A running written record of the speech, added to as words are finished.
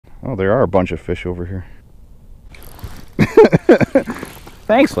Oh, there are a bunch of fish over here.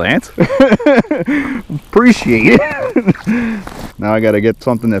 Thanks, Lance. Appreciate it. Now I gotta get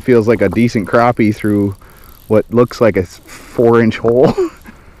something that feels like a decent crappie through what looks like a 4-inch hole.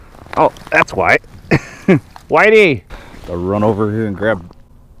 Oh, that's why. Whitey! I'll run over here and grab.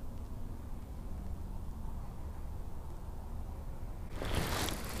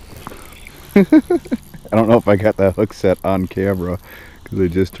 I don't know if I got that hook set on camera because I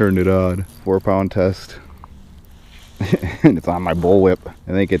just turned it on. 4-pound test. And it's on my bullwhip.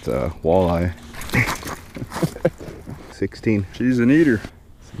 I think it's a walleye. 16. She's an eater.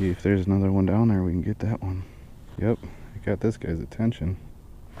 See if there's another one down there, we can get that one. Yep, I got this guy's attention.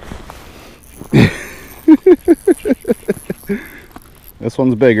 This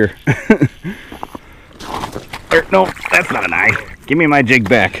one's bigger. No, that's not an eye. Give me my jig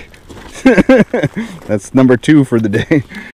back. That's number 2 for the day.